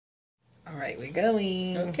right, we're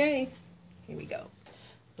going. Okay. Here we go.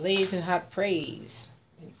 Blaze and Hot Praise.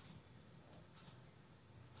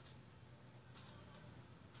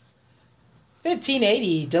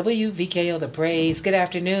 1580 WVKO The Praise. Good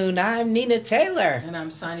afternoon. I'm Nina Taylor. And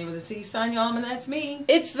I'm Sonia with a C. Sonia and that's me.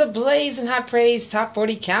 It's the Blaze and Hot Praise Top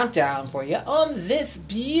 40 Countdown for you on this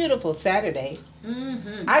beautiful Saturday.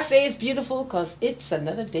 Mm-hmm. I say it's beautiful because it's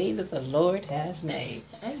another day that the Lord has made.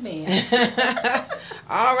 Amen.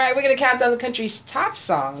 All right, we're going to count down the country's top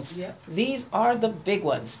songs. Yep. These are the big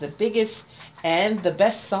ones, the biggest and the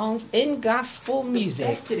best songs in gospel music.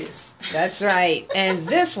 Best it is. That's right. And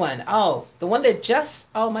this one, the one that just,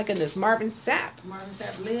 oh my goodness, Marvin Sapp. Marvin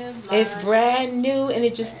Sapp, Live. It's brand new and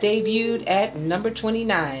it just debuted at number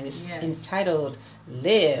 29. It's entitled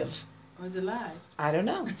Live. Or is it live? I don't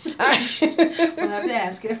know. We'll have to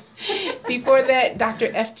ask him. Before that,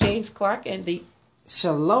 Dr. F. James Clark and the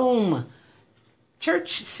Shalom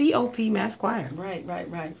Church COP Mass Choir.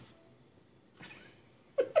 Right.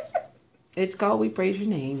 It's called We Praise Your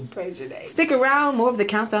Name. Praise your name. Stick around. More of the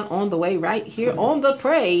countdown on the way right here on The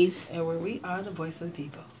Praise. And where we are the voice of the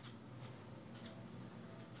people.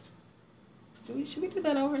 Should we do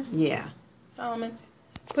that over? Yeah. Solomon,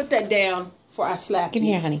 put that down before I slap Give you.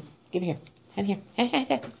 me here, honey. Give me here. And here.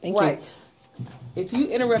 Thank you. Right. If you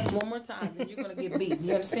interrupt one more time, then you're going to get beat.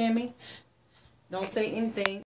 You understand me? Don't say anything